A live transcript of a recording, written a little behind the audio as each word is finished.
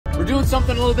We're doing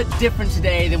something a little bit different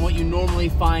today than what you normally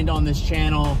find on this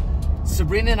channel.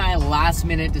 Sabrina and I last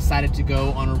minute decided to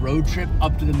go on a road trip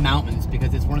up to the mountains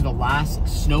because it's one of the last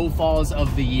snowfalls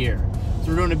of the year. So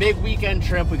we're doing a big weekend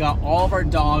trip. We got all of our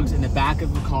dogs in the back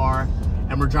of the car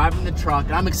and we're driving the truck.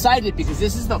 And I'm excited because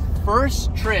this is the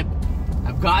first trip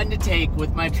I've gotten to take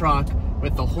with my truck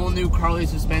with the whole new Carly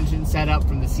suspension setup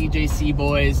from the CJC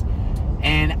boys.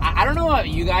 And I don't know about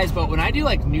you guys, but when I do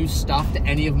like new stuff to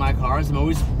any of my cars, I'm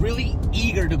always really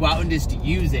eager to go out and just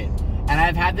use it. And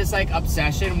I've had this like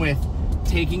obsession with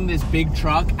taking this big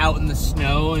truck out in the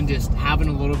snow and just having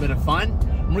a little bit of fun.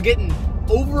 And we're getting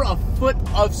over a foot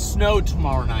of snow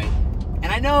tomorrow night.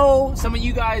 And I know some of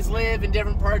you guys live in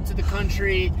different parts of the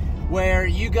country where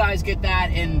you guys get that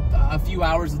in a few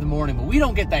hours of the morning, but we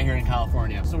don't get that here in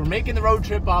California. So we're making the road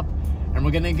trip up and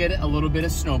we're gonna get a little bit of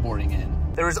snowboarding in.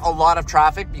 There's a lot of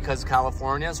traffic because of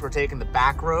California, so we're taking the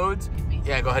back roads.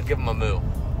 Yeah, go ahead, give them a moo. Moo!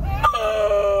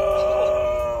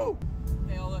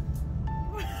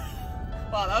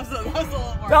 Wow, that was a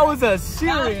little more. That was a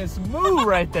serious moo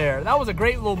right there. That was a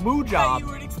great little moo job. You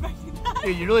weren't expecting that.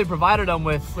 Dude, you really provided them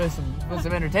with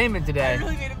some entertainment today. I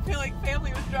really made him feel like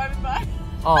family was driving by.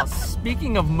 Oh,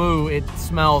 speaking of moo, it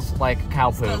smells like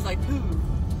cow poo. It smells like poo.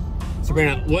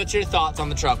 Sabrina, what's your thoughts on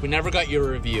the truck? We never got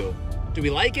your review. Do we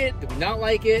like it? Do we not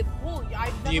like it? Well,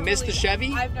 Do you miss the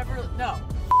Chevy? I've never, no.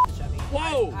 Chevy.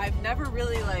 Whoa! I've never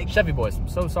really like... Chevy boys, I'm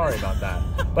so sorry about that.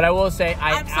 But I will say,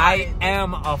 I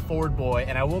am a Ford boy,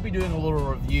 and I will be doing a little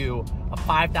review, a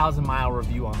 5,000 mile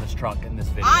review on this truck in this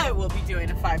video. I will be doing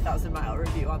a 5,000 mile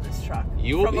review on this truck.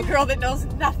 You will From a girl that knows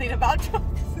nothing about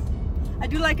trucks. I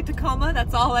do like a Tacoma,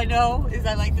 that's all I know, is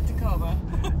I like the Tacoma.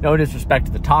 No disrespect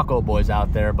to the taco boys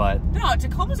out there, but no,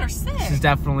 Tacomas are sick. This is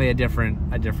definitely a different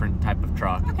type of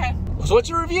truck. Okay. So what's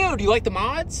your review? Do you like the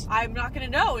mods? I'm not gonna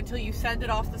know until you send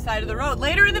it off the side of the road.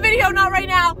 Later in the video, not right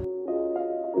now.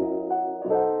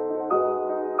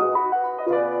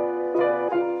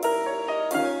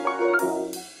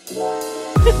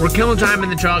 We're killing time in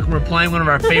the truck and we're playing one of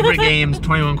our favorite games,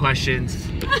 21 questions.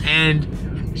 And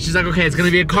she's like, okay, it's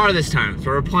gonna be a car this time. So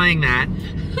we're playing that.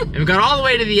 And we got all the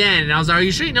way to the end, and I was like, are you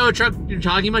sure you know what truck you're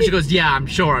talking about? She goes, yeah, I'm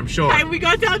sure. And we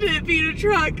got down to it being a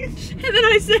truck, and then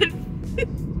I said,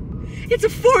 it's a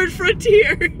Ford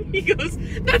Frontier. He goes,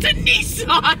 that's a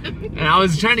Nissan. And I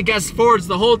was trying to guess Fords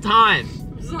the whole time.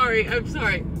 I'm sorry.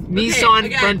 Nissan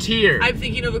okay, Frontier. I'm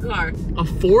thinking of a car. A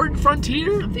Ford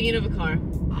Frontier? I'm thinking of a car.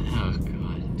 Oh,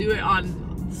 God. Do it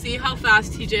on, see how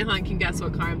fast TJ Hunt can guess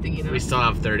what car I'm thinking of. We still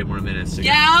have 30 more minutes to go.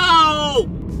 Go!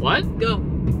 What? Go.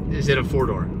 Is it a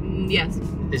four-door? Yes.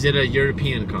 Is it a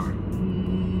European car?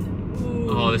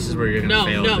 Oh, this is where you're gonna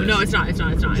fail. No, it's not. It's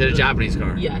not. Is it a Japanese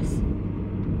car? Yes.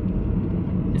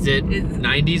 Is it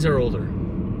 90s or older?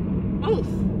 Both.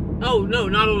 Oh, no,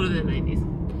 not older than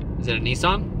 90s. Is it a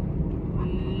Nissan?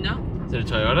 No. Is it a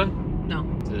Toyota? No.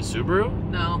 Is it a Subaru?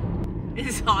 No.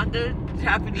 Is Honda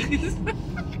Japanese?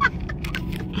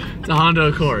 It's a Honda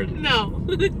Accord. No.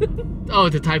 Oh,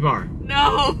 it's a Type R.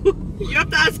 No. You have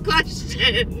to ask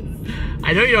questions.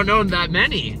 I know you don't know that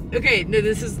many. Okay, no,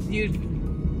 this is you.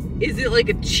 Is it like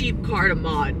a cheap car to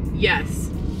mod? Yes.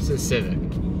 It's a Civic.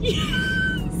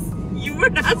 Yes. You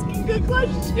weren't asking good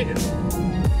questions.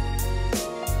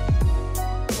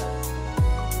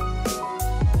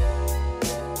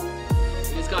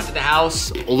 We just got to the house.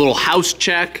 A little house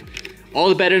check. All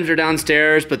the bedrooms are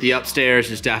downstairs, but the upstairs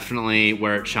is definitely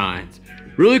where it shines.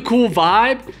 Really cool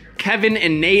vibe. Kevin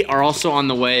and Nate are also on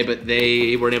the way, but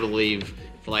they weren't able to leave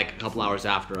for like a couple hours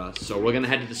after us. So we're gonna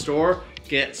head to the store,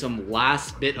 get some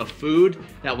last bit of food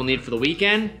that we'll need for the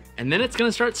weekend, and then it's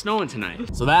gonna start snowing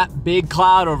tonight. So that big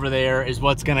cloud over there is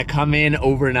what's gonna come in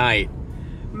overnight.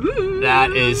 Ooh.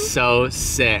 That is so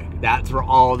sick. That's where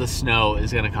all the snow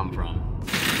is gonna come from.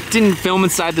 Didn't film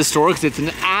inside the store because it's an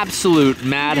absolute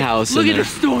madhouse. Look at the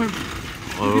storm.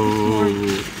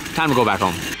 Oh, time to go back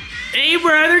home. Hey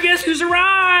brother, guess who's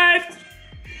arrived?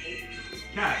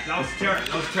 Cat, that was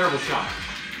a terrible shot.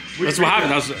 That's what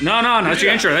happened. No, that's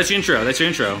your intro. That's your intro. That's your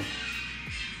intro.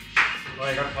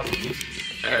 I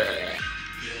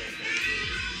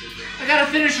gotta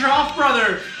finish her off,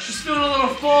 brother. She's feeling a little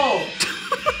full.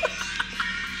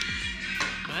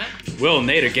 Will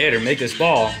Nader Gator make this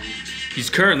ball? He's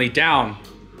currently down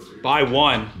by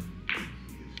 1.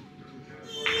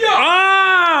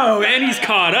 Oh, and he's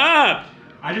caught up.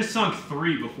 I just sunk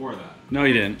 3 before that. No,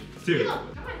 you didn't. 2.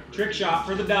 Trick shot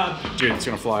for the dub. Dude, it's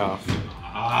gonna fly off.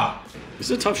 Ah. This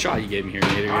is a tough shot you gave me here,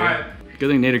 Nader Gator. All right. Good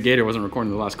thing Nader Gator wasn't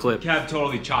recording the last clip. Kev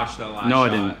totally chotched that last shot. No, I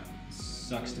didn't.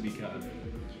 Sucks to be Kev.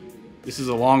 This is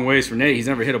a long ways for Nate. He's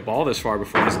never hit a ball this far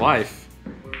before in his life.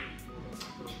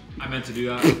 I meant to do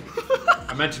that.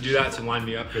 I meant to do that to line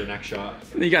me up for the next shot.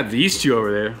 You got these two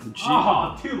over there. Gee.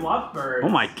 Oh, 2 lovebirds. Oh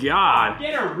my god.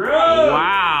 Get a room.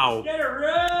 Wow. Get a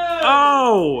room.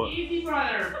 Oh. Easy,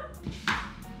 brother.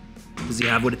 Does he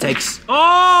have what it takes?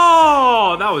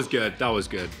 Oh, that was good. That was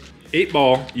good. 8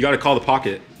 ball. You got to call the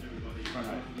pocket.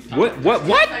 What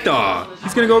the?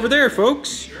 He's gonna go over there,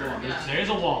 folks. There's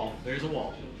a wall. There's a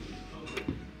wall.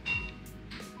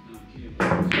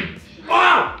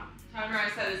 Oh! Timer I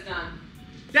said is done.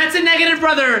 That's a negative,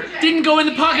 brother. Didn't go in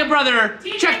the pocket, brother.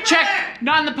 Check, check.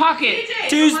 Not in the pocket.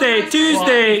 Tuesday.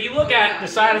 If you look at the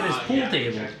side of this pool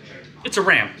table, it's a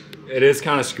ramp. It is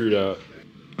kind of screwed up.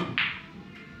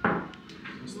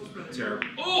 Terrible.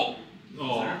 Oh!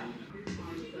 Oh.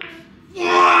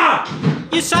 Ah!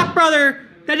 You suck, brother.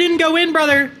 That didn't go in,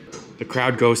 brother. The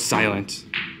crowd goes silent.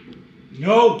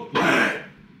 No.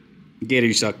 Gator,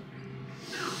 you suck.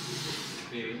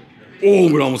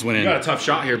 Oh, it almost went in. You got a tough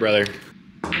shot here, brother.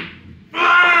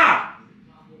 Ah!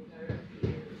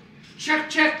 Check,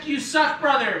 check. You suck,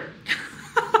 brother.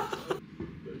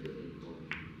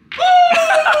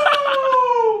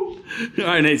 All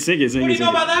right, Nate, sing it, sing it. What do you know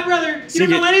about that, brother? You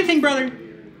don't know anything, brother.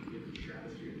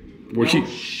 No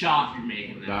shot you're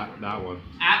making that. That one.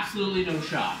 Absolutely no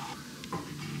shot.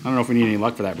 I don't know if we need any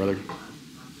luck for that, brother.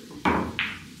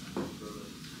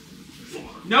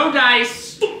 No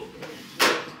dice.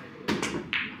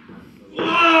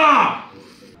 Ah!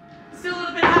 Still a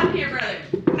little bit hot here, brother.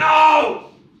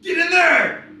 No! Get in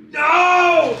there!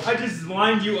 No! I just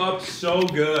lined you up so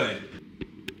good.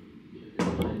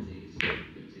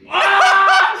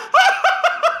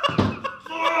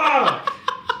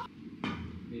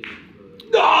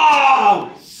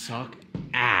 No! Suck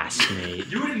ass, Nate.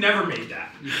 You would have never made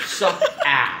that. You suck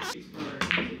ass.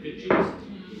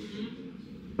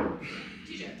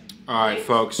 All right,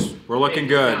 folks, we're looking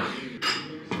good.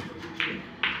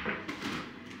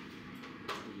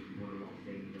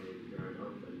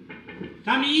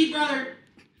 Time to eat, brother.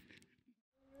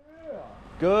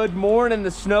 Good morning.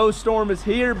 The snowstorm is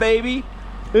here, baby.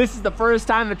 This is the first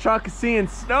time the truck is seeing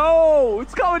snow.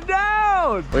 It's going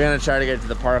down. We're gonna try to get to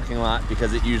the parking lot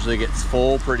because it usually gets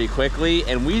full pretty quickly,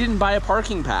 and we didn't buy a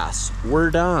parking pass. We're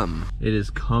dumb. It is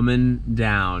coming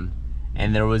down,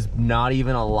 and there was not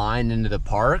even a line into the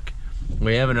park.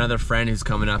 We have another friend who's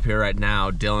coming up here right now,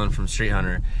 Dylan from Street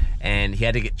Hunter, and he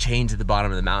had to get changed at the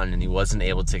bottom of the mountain, and he wasn't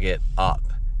able to get up.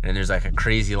 And there's like a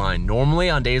crazy line. Normally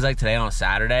on days like today, on a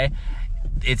Saturday,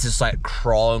 it's just like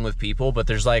crawling with people, but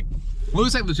there's like,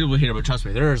 looks like there's people here, but trust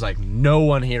me, there's like no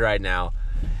one here right now.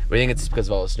 We think it's because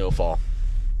of all the snowfall.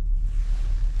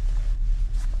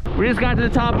 We just got to the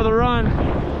top of the run.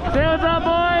 Say what's up,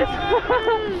 boys!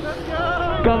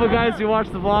 Couple guys who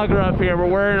watched the vlog are up here. We're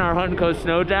wearing our Hunt & Co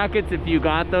snow jackets. If you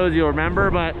got those, you'll remember,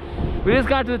 but we just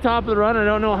got to the top of the run. I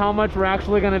don't know how much we're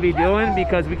actually gonna be doing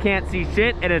because we can't see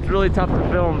shit and it's really tough to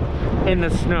film in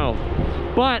the snow.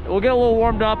 But we'll get a little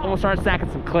warmed up and we'll start stacking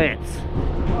some clips.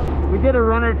 We did a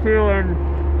run or two and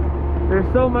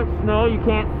there's so much snow you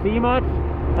can't see much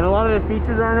and a lot of the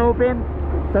features aren't open.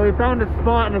 So we found a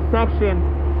spot in a section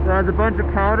that has a bunch of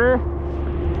powder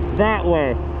that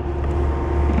way.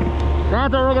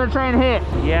 That's what we're gonna try and hit.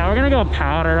 Yeah, we're gonna go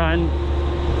powder hunt.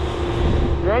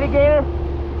 Ready, Gator?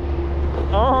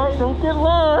 Alright, don't get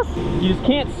lost. You just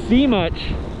can't see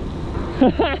much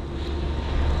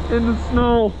in the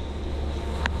snow.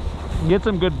 Get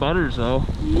some good butters though.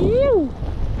 Ew.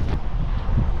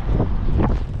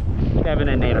 Kevin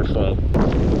and Nate are slow.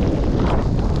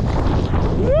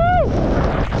 Woo!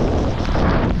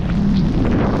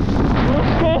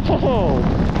 Let's go!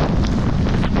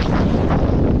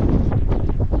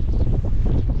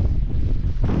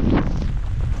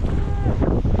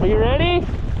 Are you ready?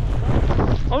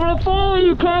 I'm gonna follow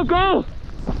you, Carl, go!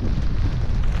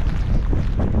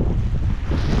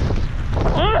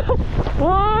 Ah!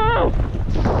 Whoa!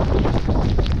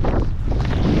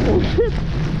 Oh shit!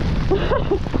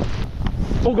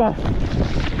 Oh god!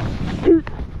 Woo!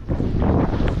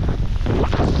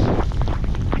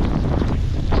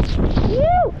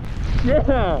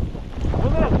 Yeah!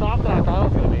 Look at how soft that I thought it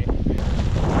was gonna be.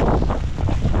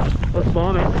 Let's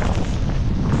bomb it.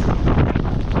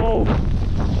 Oh!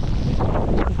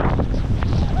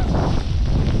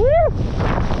 Woo!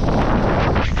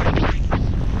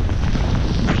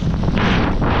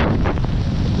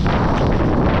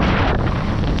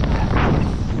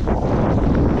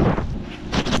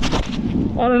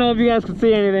 I don't know if you guys can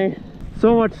see anything.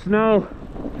 So much snow.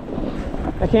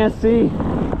 I can't see.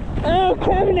 Oh,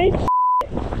 Kevin ate shit.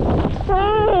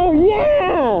 Oh,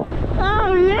 yeah!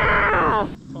 Oh, yeah!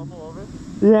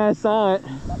 Yeah, I saw it.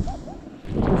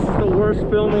 This is the worst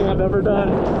filming I've ever done.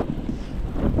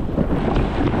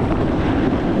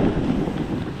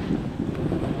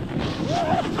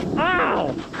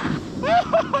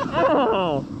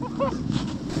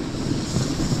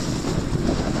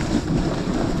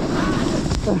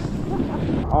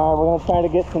 gonna try to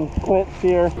get some clips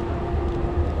here.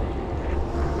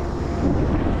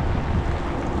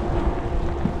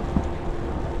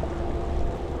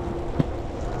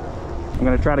 I'm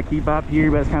gonna try to keep up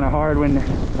here, but it's kind of hard when trying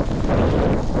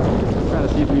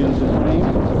to see if we can just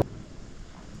frame.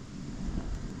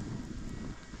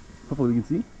 Hopefully we can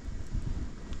see.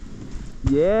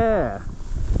 Yeah.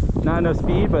 Not enough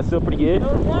speed, but still pretty good.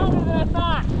 Go down to that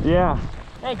thought. Yeah.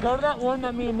 Hey, go to that one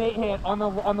that me and Nate hit on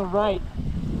the right.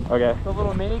 Okay. The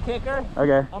little mini kicker.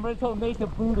 Okay. I'm gonna tell Nate to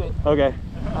boot it. Okay.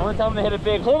 I'm gonna tell him to hit it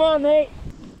big. Hold on, Nate.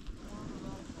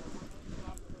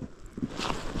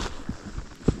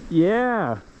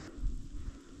 Yeah.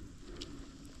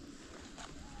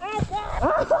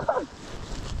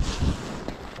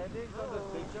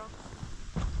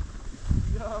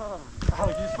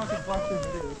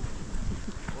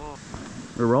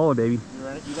 We're rolling, baby. You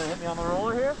ready? You gonna hit me on the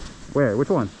roller here? Where? Which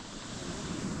one?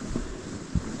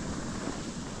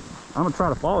 I'm gonna try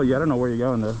to follow you. I don't know where you're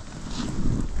going though.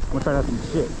 I'm gonna try to have some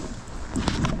shit.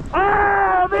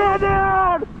 Ah, man,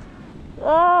 dude!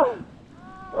 Oh,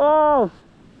 oh,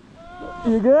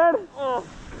 you good? Oh,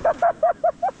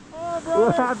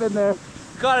 What happened there?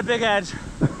 got a big edge.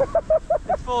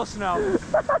 It's full of snow.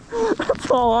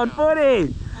 It's all on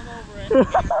footy. I'm over it.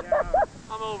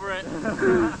 I'm over it.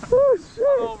 Oh shit!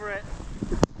 I'm over it.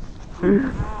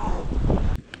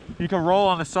 You can roll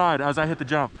on the side as I hit the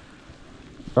jump.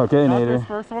 Okay, Not Nader. this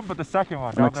first one, but the second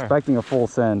one I'm down there. expecting a full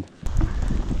send.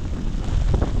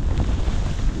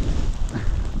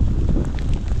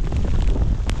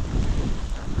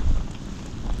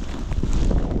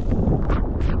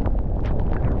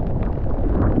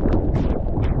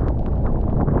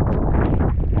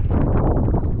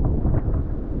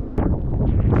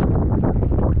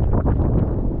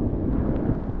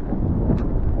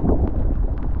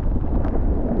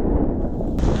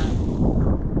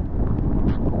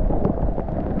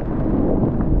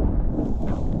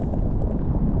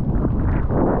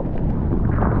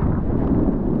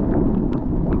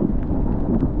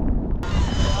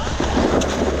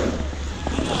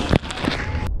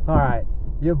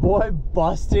 Your boy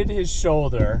busted his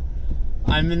shoulder.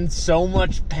 I'm in so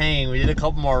much pain. We did a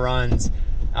couple more runs,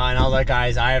 and I was like,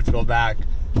 guys, I have to go back.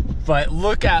 But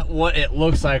look at what it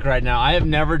looks like right now. I have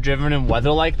never driven in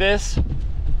weather like this.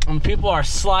 And people are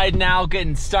sliding out,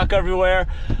 getting stuck everywhere.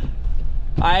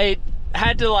 I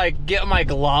had to like get my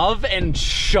glove and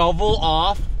shovel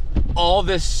off all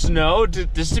this snow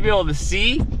just to be able to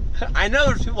see. I know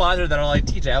there's people out there that are like,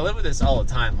 TJ, I live with this all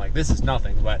the time. Like, this is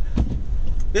nothing, but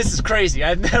this is crazy.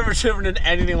 I've never driven in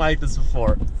anything like this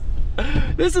before.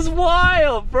 This is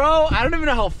wild, bro. I don't even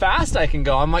know how fast I can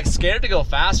go. I'm like scared to go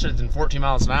faster than 14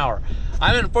 miles an hour.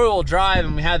 I'm in four-wheel drive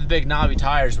and we had the big knobby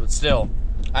tires, but still,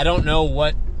 I don't know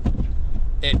what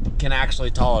it can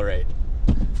actually tolerate.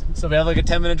 So we have like a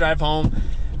 10-minute drive home.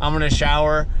 I'm gonna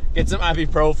shower, get some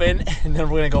ibuprofen, and then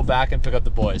we're gonna go back and pick up the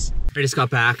boys. I just got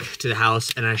back to the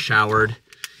house and I showered,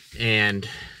 and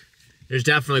there's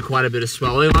definitely quite a bit of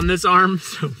swelling on this arm,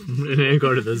 so I'm gonna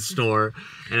go to the store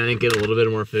and I think get a little bit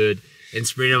more food. And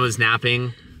Sabrina was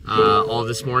napping all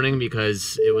this morning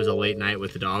because it was a late night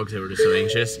with the dogs. They were just so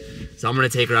anxious. So I'm gonna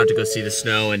take her out to go see the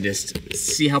snow and just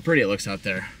see how pretty it looks out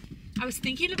there. I was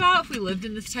thinking about if we lived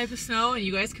in this type of snow, and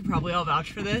you guys could probably all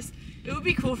vouch for this, it would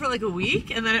be cool for like a week,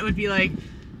 and then it would be like,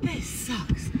 this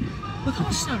sucks. Look how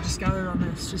much snow just gathered on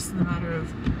this, just in a matter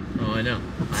of... Oh, I know.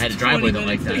 I had a driveway that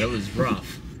like that. It was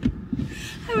rough.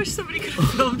 I wish somebody could have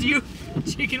filmed you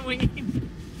chicken winging.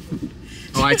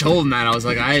 Oh, I told him that. I was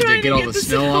like, I had to Trying get to all get the this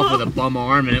snow off off. with a bum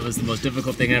arm, and it was the most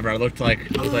difficult thing ever. I looked like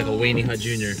a Weenie Hut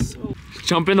Jr.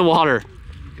 Jump in the water.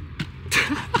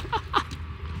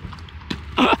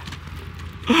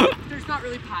 There's not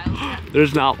really piles yet.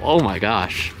 There's not. Oh my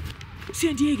gosh.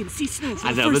 San Diego, see snow for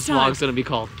I the know, first this time. vlog's gonna be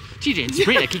called TJ and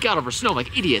Sabrina Geek Out Over Snow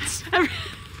Like Idiots.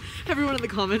 Everyone in the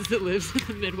comments that lives in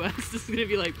the Midwest is gonna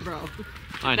be like, bro,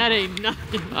 I know. that ain't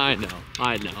nothing. I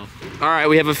know. All right,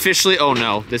 we have officially, oh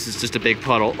no, this is just a big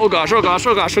puddle. Oh gosh, oh gosh,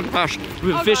 oh gosh, oh gosh.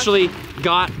 We've officially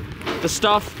got the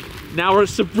stuff. Now we're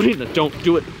Sabrina, don't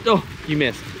do it. Oh, you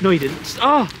missed. No, you didn't.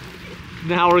 Oh.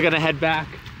 Now we're gonna head back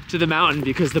to the mountain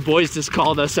because the boys just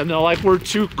called us and they're like, we're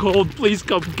too cold, please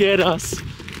come get us.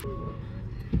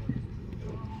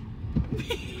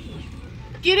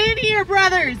 Get in here,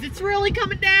 brothers! It's really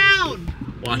coming down!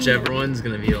 Watch, everyone's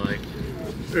gonna be like,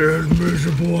 it's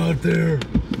miserable out there.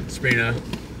 Sabrina.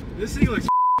 This thing looks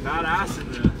badass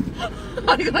in the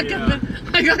I got Kevin,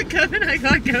 I got Kevin, I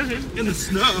got Kevin. in the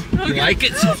snow. You like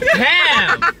it?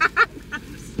 Pam!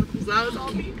 That was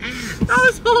all me. That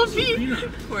was all me.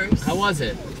 Of course. How was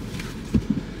it?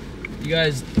 You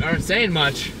guys aren't saying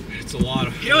much. It's That's a lot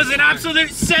of. It was an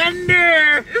absolute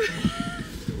sender!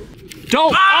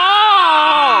 Don't.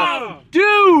 Oh!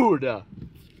 Dude!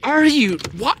 Are you.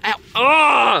 What?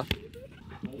 Oh!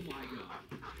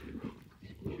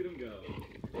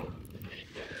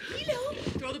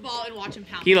 Throw the ball and watch him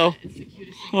pound. Hilo.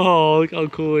 Oh, look how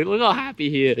cool. Look how happy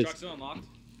he is. Truck's still unlocked.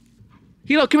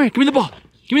 Hilo, come here. Give me the ball.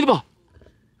 Give me the ball.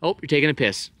 Oh, you're taking a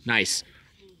piss. Nice.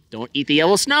 Don't eat the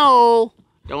yellow snow.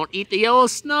 Don't eat the yellow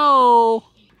snow.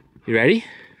 You ready?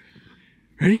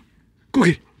 Ready? Go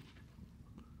get it.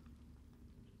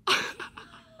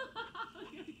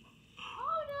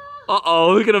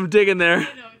 Uh-oh, look at him digging there.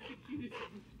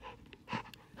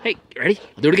 Hey, you ready?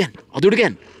 I'll do it again. I'll do it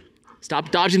again. Stop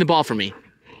dodging the ball from me.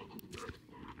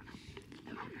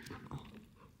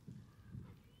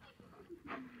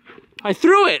 I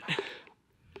threw it.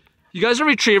 You guys are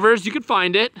retrievers. You could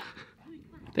find it.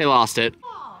 They lost it.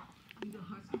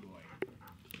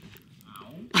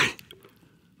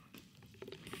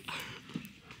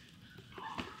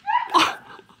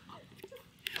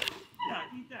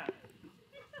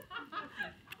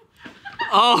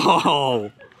 Oh.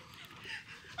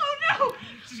 Oh no!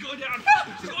 She's going down.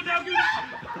 She's going down, Goose.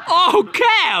 Oh,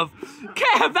 Kev!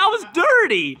 Kev, that was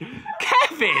dirty!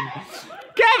 Kevin!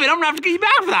 Kevin, I'm gonna have to get you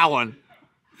back for that one.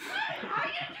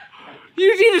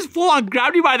 He just full on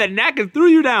grabbed you by the neck and threw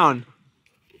you down.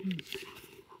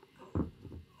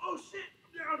 Oh shit!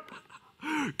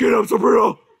 Down. Get up, Sabrina!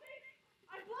 I'm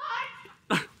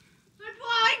blind! I'm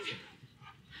blind!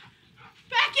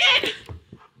 Back in!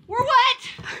 We're wet!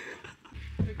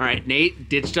 All right, Nate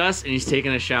ditched us and he's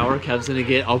taking a shower. Kev's gonna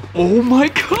get up. Oh my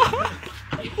God!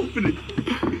 Open it.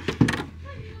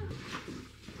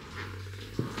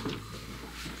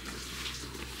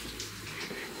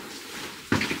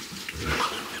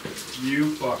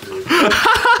 You fucker.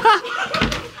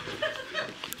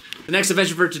 The next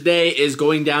adventure for today is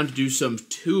going down to do some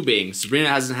tubing. Sabrina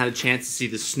hasn't had a chance to see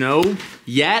the snow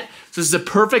yet, so this is a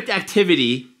perfect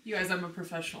activity. You guys, I'm a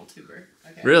professional tuber.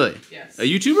 Okay. Really? Yes. A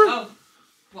YouTuber? Oh,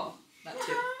 well, that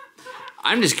too.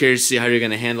 I'm just curious to see how you're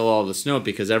gonna handle all the snow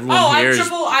because everyone here is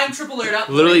I'm triple layered up.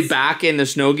 literally boys. back in the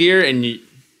snow gear, and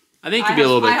I think you'd be a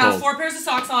little bit I have cold. 4 pairs of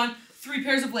socks on, 3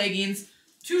 pairs of leggings,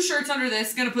 2 shirts under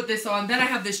this. Gonna put this on. Then I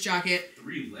have this jacket.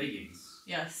 3 leggings.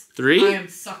 Yes. 3? I am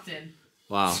sucked in.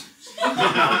 Wow.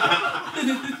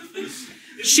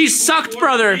 She sucked,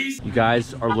 brother. You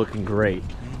guys are looking great.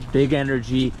 Big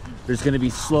energy. There's gonna be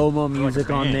slow-mo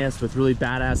music on this with really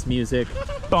badass music.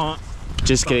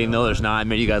 Just kidding, no there's not. I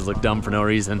made you guys look dumb for no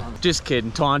reason. Just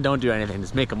kidding, Tuan, don't do anything.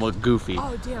 Just make them look goofy.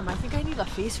 Oh damn! I think I need a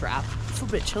face wrap. It's a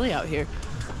little bit chilly out here.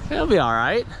 It'll be all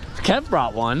right. Kev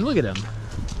brought one, look at him.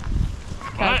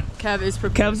 Kev is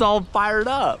prepared. Kev's all fired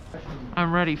up.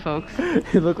 I'm ready, folks.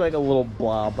 He looked like a little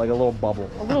blob, like a little bubble.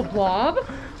 A little blob.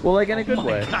 Well, like in a good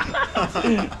way.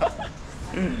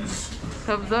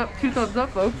 Thumbs up, 2 thumbs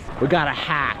up, folks. We got a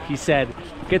hack. He said,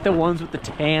 get the ones with the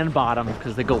tan bottom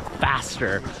because they go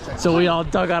faster. So we all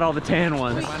dug out all the tan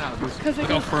ones. Because they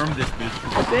Look how firm this is.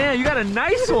 Damn, you got a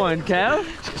nice one, Kev.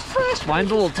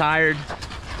 Mine's a little tired.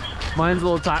 Mine's a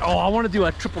little tired. Oh, I want to do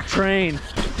a triple train.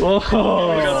 Whoa,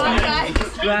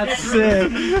 that's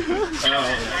sick.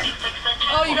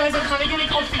 Oh, you guys are kind of getting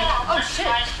cold feet. Oh shit.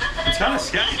 It's kind of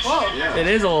sketchy. Whoa. Yeah. It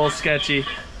is a little sketchy.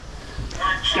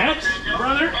 Sketch,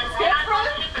 brother. Sketch,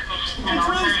 brother. It's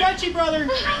really sketchy, brother.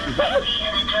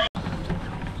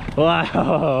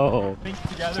 Wow.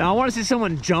 Now I want to see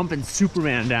someone jumping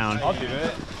Superman down. I'll do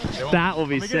it. That will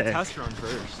be sick. Test run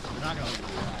first.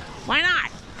 Why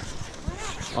not?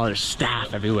 Oh, there's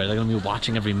staff everywhere. They're gonna be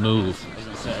watching every move. I was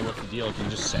gonna say, what's the deal? Can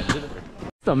you just send it?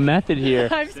 What's the method here?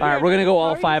 All right, we're gonna go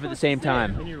all 5 at the same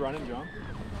time. Can you run and jump?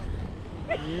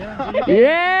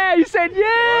 Yeah, you said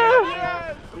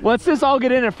yeah. Let's just all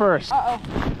get in it first.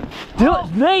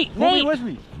 Dylan, Nate, Pull me with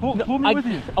me. Pull me with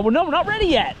you. Oh, no, we're not ready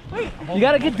yet. You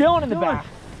gotta get Dylan in the back.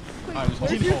 Alright,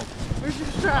 where's your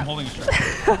strap? I'm holding a strap.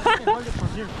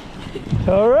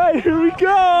 All right, here we go.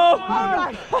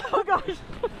 Oh gosh.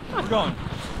 We're going.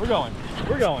 We're going.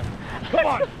 We're going. Come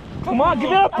on. Come on,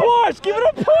 give it a push. Give it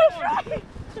a push.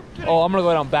 Oh, I'm gonna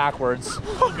go down backwards.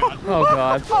 Oh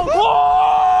God. Whoa!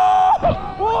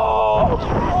 Whoa!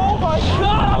 Oh my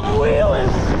God, I'm wheeling.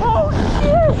 Oh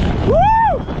shit! Woo!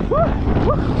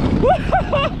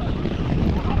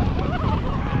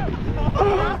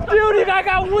 Dude, I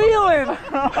got wheeling.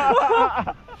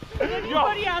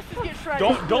 Everybody has to get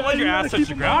shredded. Don't let your ass touch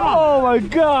the ground. Oh my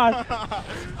God.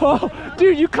 Oh,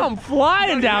 dude, you come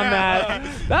flying down that.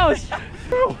 That was.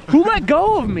 Who let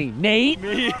go of me? Nate?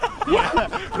 Me.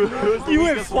 You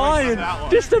went flying.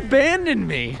 Just abandoned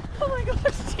me. Oh my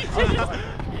gosh,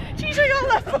 she TJ got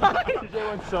left behind.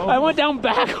 I went down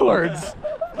backwards.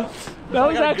 That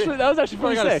was actually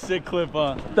pretty sick. Sick clip,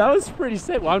 huh? That was pretty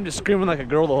sick. Well, I'm just screaming like a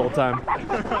girl the whole time.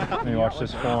 Let me watch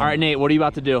this film. All right, Nate, what are you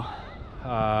about to do?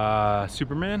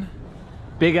 Superman?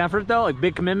 Big effort though, like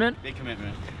big commitment? Big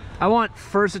commitment. I want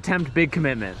first attempt big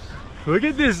commitment. Look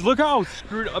at this. Look how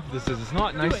screwed up this is. It's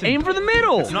not nice. Aim for the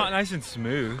middle. It's not nice and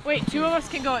smooth. Wait, 2 of us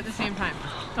can go at the same time.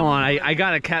 Come on, I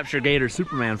gotta capture Gator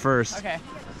Superman first. Okay.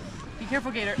 Be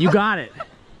careful, Gator. You got it.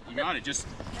 You got it. Just.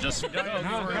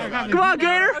 Come on,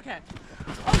 Gator. Okay.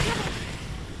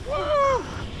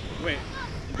 Wait.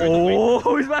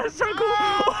 Oh, he's about to circle.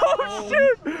 Oh,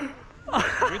 shoot. We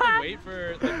have to wait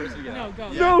for the person to get out. No,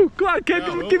 go. No, come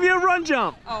on, give me a run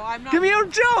jump. Oh, I'm not. Give me a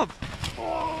jump.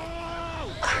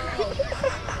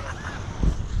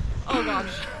 Oh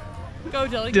gosh. Go,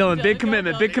 Dylan. Dylan, big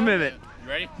commitment, big commitment. You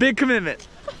ready? Big commitment.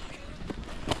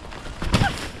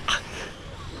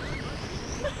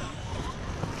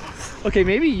 Okay,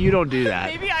 maybe you don't do that.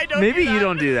 Maybe I don't. Maybe do that. you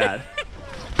don't do that.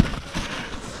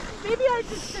 Maybe I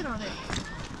just sit on it.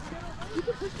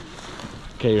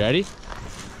 Okay, you ready?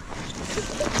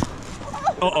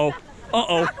 Uh-oh.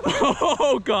 Uh-oh.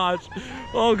 Oh gosh.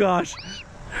 Oh gosh.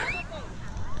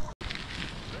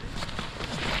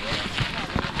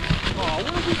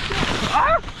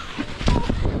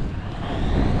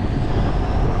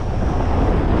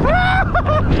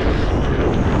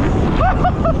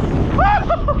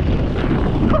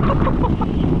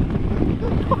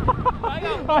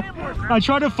 I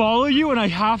tried to follow you and I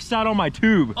half sat on my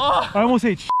tube. I almost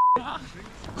ate shit.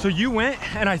 So you went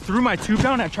and I threw my tube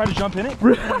down and I tried to jump in it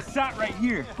and I sat right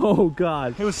here. Oh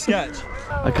god. It was sketch.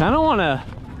 I kind of want to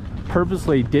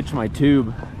purposely ditch my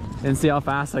tube and see how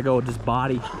fast I go, just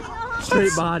body.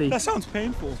 Straight body. That sounds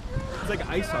painful. It's like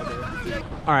ice out there.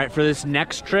 All right, for this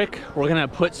next trick, we're gonna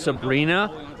put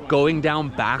Sabrina going down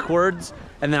backwards,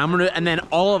 and then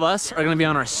all of us are gonna be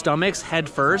on our stomachs head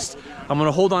first. I'm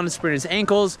gonna hold on to Sabrina's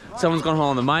ankles, someone's gonna hold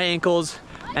on to my ankles,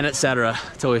 and etc.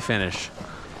 till we finish.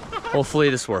 Hopefully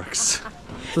this works.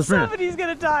 So Sabrina, Somebody's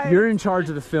gonna die. you're in charge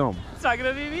of the film. It's not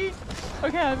gonna be me.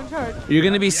 Okay, I'm in charge. You're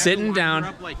gonna be sitting down.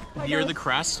 Up, like near the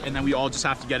crest, and then we all just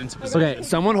have to get into position. Okay,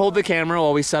 someone hold the camera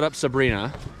while we set up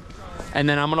Sabrina, and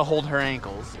then I'm gonna hold her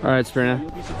ankles. All right, Sabrina,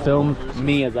 film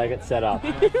me as I get set up.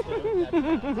 I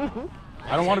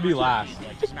don't want to be last.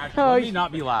 Let me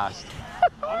not be last.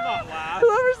 I'm not last.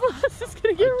 Whoever's last is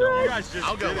gonna get wrecked.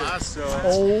 I'll go last. So.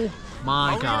 Oh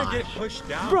my I'm god. gonna get pushed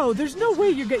down. Bro, there's no way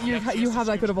you have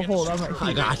that good of a hold on my feet.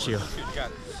 I got you.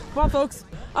 Come on, folks.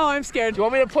 Oh, I'm scared. Do you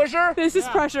want me to push her? This is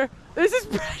pressure. This is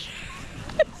pressure.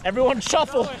 Everyone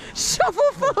shuffle.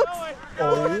 Shuffle, folks.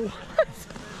 Oh.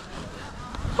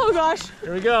 Oh gosh.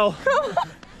 Here we go. Come on.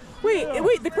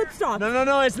 Wait, the clip stopped.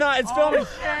 No, it's not. It's filming.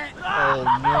 Oh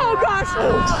no. Oh gosh.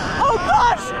 Oh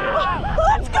gosh.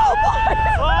 Let's go, boys.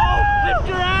 Oh, lift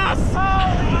your ass.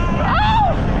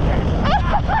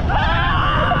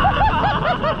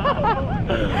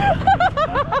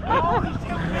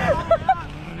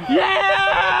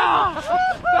 Yeah!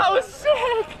 That was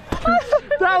sick.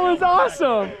 That was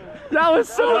awesome. That was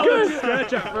so good.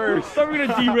 Sketch at first. Thought we were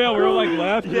gonna derail. We were like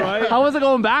left, right? How was it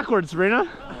going backwards, Sabrina?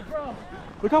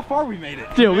 Look how far we made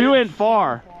it. Dude, we went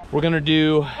far. We're gonna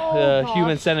do the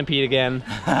human centipede again.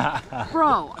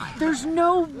 Bro, there's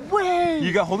no way.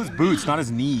 You got hold his boots, not his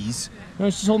knees. No,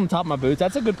 she's holding the top of my boots.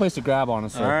 That's a good place to grab,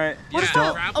 honestly. All right. What if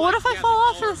I fall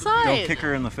off to the side? Don't kick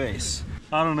her in the face.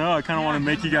 I don't know. I kind of want to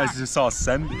make you guys just all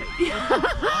send it.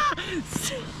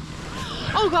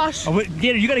 Oh gosh. Oh, wait,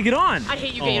 Gator, you gotta get on. I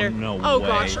hate you, Gator. no Oh way.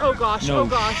 gosh. Oh gosh. No Oh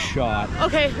gosh. shot.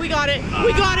 Okay, we got it.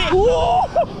 We got it. Whoa!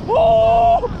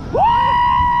 Whoa! Whoa!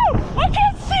 I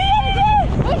can't see anything!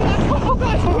 Oh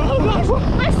gosh. Oh gosh.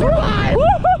 I survived.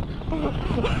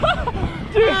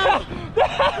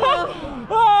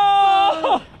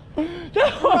 Oh!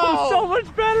 That was so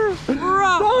much better! Bro.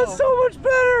 That was so much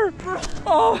better!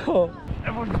 Oh!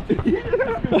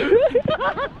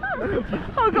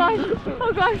 Oh gosh.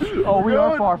 Oh gosh. Oh, we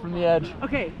are far from the edge.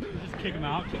 Okay. Just kick him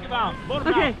out. Kick him out. Load him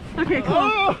Okay. out. Okay. Come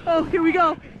on. Oh, here we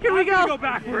go. Here we Go go.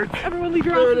 backwards. Everyone, leave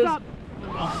your asses up.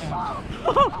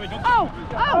 Oh.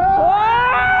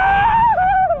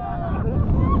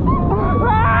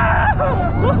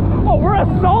 Oh, we're a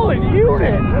solid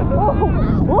unit!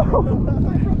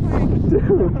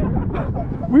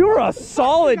 Dude, we were a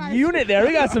solid unit there.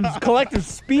 We got some collective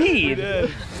speed.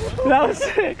 That was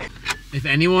sick. If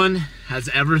anyone has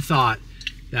ever thought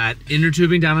that inner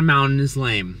tubing down a mountain is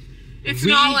lame, It's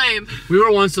not lame. we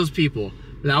were once those people.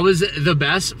 That was the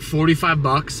best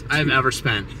 $45 I've ever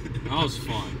spent. That was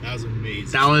fun. That was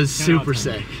amazing. That was 10 out of super 10.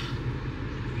 sick.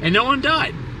 And no one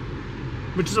died,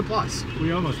 which is a plus.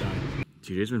 We almost died.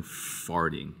 TJ's been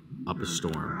farting up a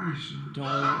storm. Don't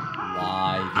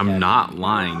lie. I'm not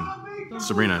lying.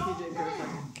 Sabrina.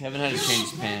 Kevin had to change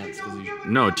his pants because he...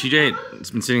 No,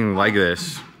 TJ's been sitting like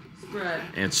this. Spread.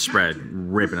 And it's spread,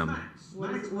 ripping him.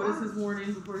 What is his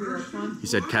warning before he lets one? He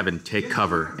said, Kevin, take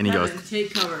cover. And he Kevin, goes,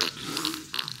 take cover. look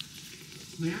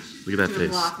at that He's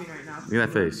face. laughing right now. Look at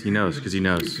that face. He knows, because he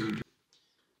knows.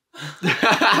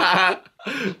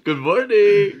 Good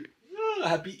morning.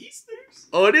 Happy Easters.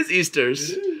 Oh, it is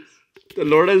Easters. The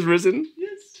Lord has risen.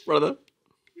 Yes. Brother.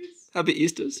 Yes. Happy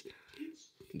Easters. Yes.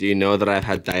 Do you know that I've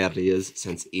had diarrheas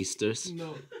since Easters?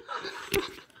 No.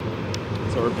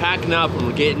 So we're packing up and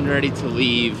we're getting ready to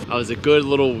leave. It was a good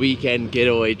little weekend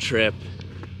getaway trip.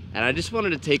 And I just wanted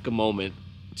to take a moment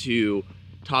to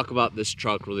talk about this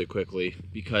truck really quickly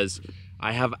because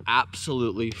I have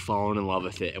absolutely fallen in love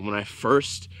with it. And when I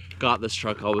first got this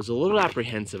truck, I was a little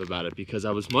apprehensive about it because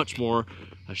I was much more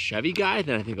a Chevy guy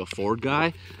than I think a Ford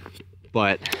guy.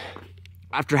 But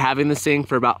after having this thing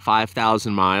for about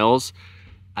 5,000 miles,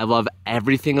 I love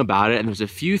everything about it. And there's a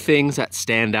few things that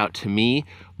stand out to me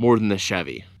more than the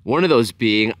Chevy. One of those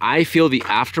being, I feel the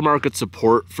aftermarket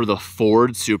support for the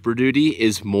Ford Super Duty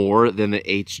is more than the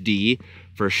HD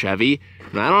for Chevy.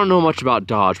 And I don't know much about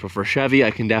Dodge, but for Chevy,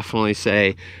 I can definitely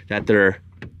say that there,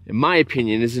 in my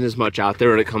opinion, isn't as much out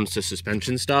there when it comes to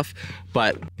suspension stuff.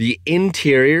 But the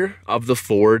interior of the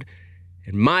Ford,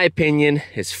 in my opinion,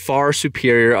 is far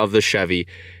superior of the Chevy.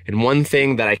 And one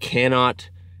thing that I cannot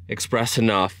express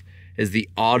enough is the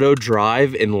auto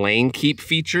drive and lane keep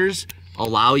features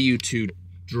allow you to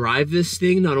drive this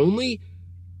thing, not only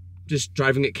just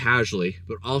driving it casually,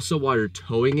 but also while you're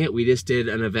towing it. We just did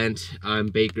an event in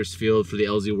Bakersfield for the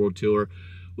LZ World Tour,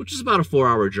 which is about a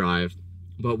 4-hour drive.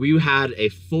 But we had a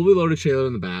fully loaded trailer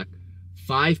in the back,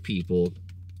 5 people.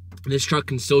 And this truck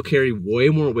can still carry way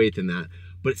more weight than that,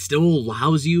 but it still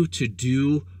allows you to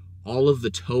do all of the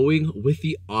towing with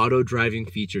the auto driving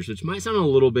features, which might sound a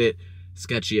little bit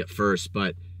sketchy at first,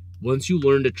 but once you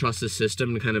learn to trust the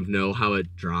system and kind of know how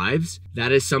it drives,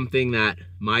 that is something that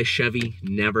my Chevy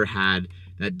never had.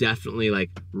 That definitely like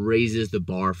raises the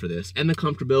bar for this. And the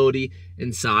comfortability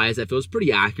and size, that feels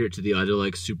pretty accurate to the other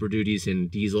like Super Duties and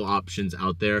diesel options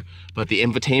out there. But the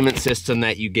infotainment system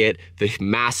that you get, the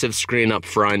massive screen up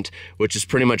front, which is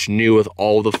pretty much new with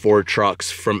all the Ford trucks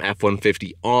from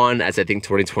F-150 on, as I think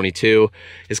 2022,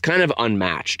 is kind of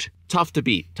unmatched. Tough to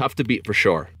beat for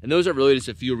sure. And those are really just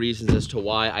a few reasons as to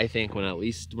why I think at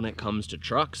least when it comes to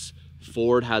trucks,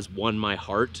 Ford has won my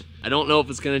heart. I don't know if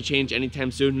it's gonna change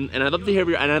anytime soon, and I'd love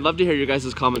to hear your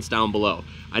guys' comments down below.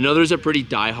 I know there's a pretty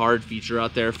die-hard feature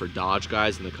out there for Dodge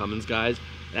guys and the Cummins guys,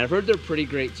 and I've heard they're pretty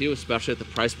great too, especially at the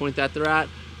price point that they're at,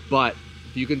 but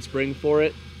if you can spring for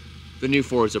it, the new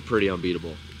Fords are pretty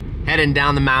unbeatable. Heading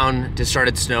down the mountain, just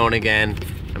started snowing again,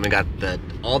 and we got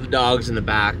all the dogs in the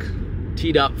back,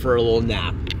 teed up for a little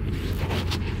nap.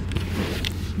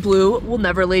 Blue will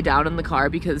never lay down in the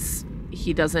car because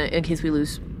he doesn't, in case we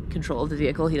lose control of the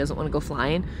vehicle, he doesn't want to go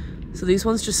flying. So these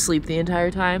ones just sleep the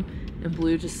entire time, and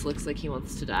Blue just looks like he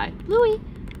wants to die. Bluey,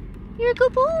 you're a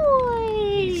good boy.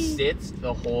 He sits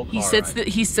the whole car He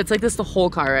sits like this the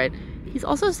whole car ride. He's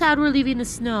also sad we're leaving the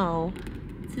snow.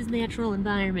 It's his natural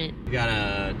environment. We got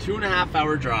a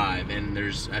 2.5-hour drive, and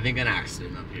there's, I think, an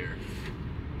accident up here.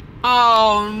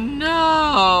 Oh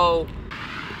no!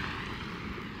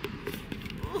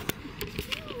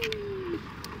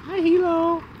 Hi,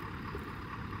 Hilo.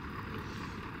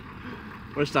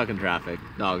 We're stuck in traffic.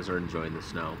 Dogs are enjoying the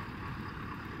snow.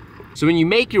 So when you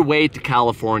make your way to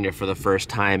California for the first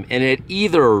time and it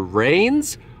either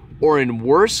rains or in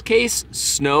worst case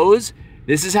snows,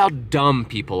 this is how dumb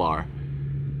people are.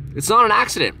 It's not an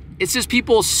accident. It's just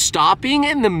people stopping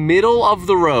in the middle of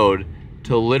the road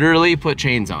to literally put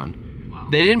chains on. Wow.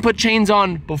 They didn't put chains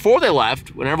on before they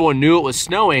left when everyone knew it was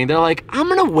snowing. They're like, I'm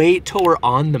gonna wait till we're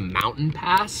on the mountain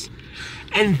pass,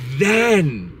 and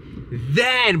then,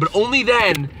 but only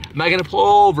then, am I gonna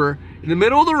pull over in the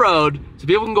middle of the road so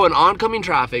people can go in oncoming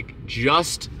traffic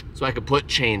just so I could put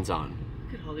chains on.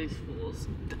 Look at all these fools.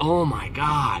 Oh my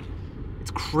God,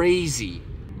 it's crazy.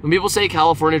 When people say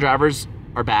California drivers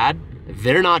are bad,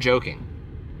 they're not joking.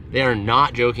 They are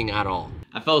not joking at all.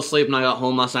 I fell asleep when I got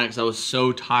home last night because I was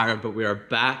so tired, but we are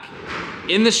back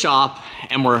in the shop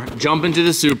and we're jumping to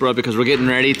the Supra because we're getting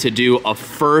ready to do a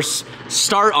first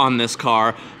start on this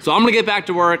car. So I'm gonna get back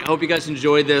to work. I hope you guys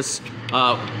enjoyed this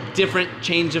different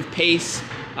change of pace,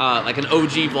 like an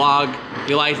OG vlog. If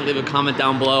you liked it, leave a comment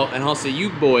down below, and I'll see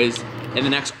you boys in the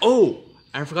next, oh,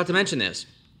 I forgot to mention this.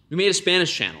 We made a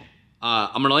Spanish channel.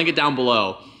 I'm gonna link it down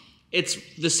below. It's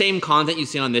the same content you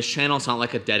see on this channel. It's not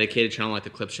like a dedicated channel like the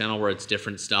Clips channel where it's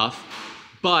different stuff.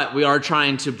 But we are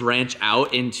trying to branch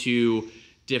out into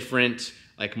different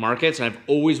like markets. I've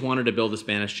always wanted to build a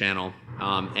Spanish channel.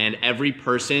 And every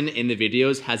person in the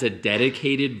videos has a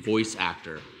dedicated voice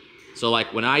actor. So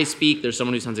like when I speak, there's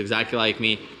someone who sounds exactly like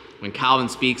me. When Calvin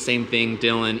speaks, same thing,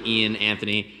 Dylan, Ian,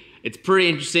 Anthony. It's pretty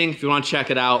interesting if you want to check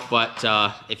it out. But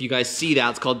if you guys see that,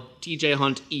 it's called TJ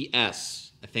Hunt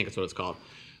ES. I think that's what it's called.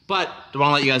 But I want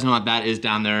to let you guys know what that is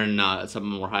down there, and it's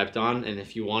something we're hyped on. And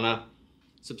if you want to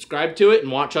subscribe to it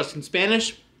and watch us in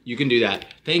Spanish, you can do that.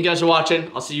 Thank you guys for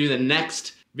watching. I'll see you in the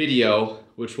next video,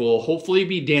 which will hopefully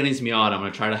be Danny's Miata. I'm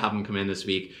going to try to have him come in this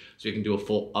week so we can do a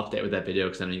full update with that video,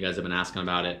 because I know you guys have been asking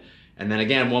about it. And then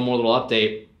again, one more little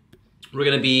update. We're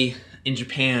going to be in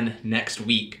Japan next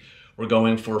week. We're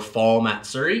going for Fall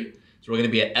Matsuri. So we're going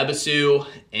to be at Ebisu,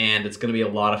 and it's going to be a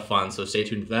lot of fun. So stay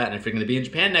tuned for that. And if you're going to be in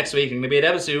Japan next week, you're going to be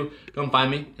at Ebisu, come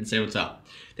find me and say what's up.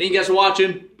 Thank you guys for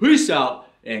watching. Peace out,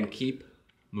 and keep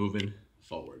moving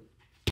forward.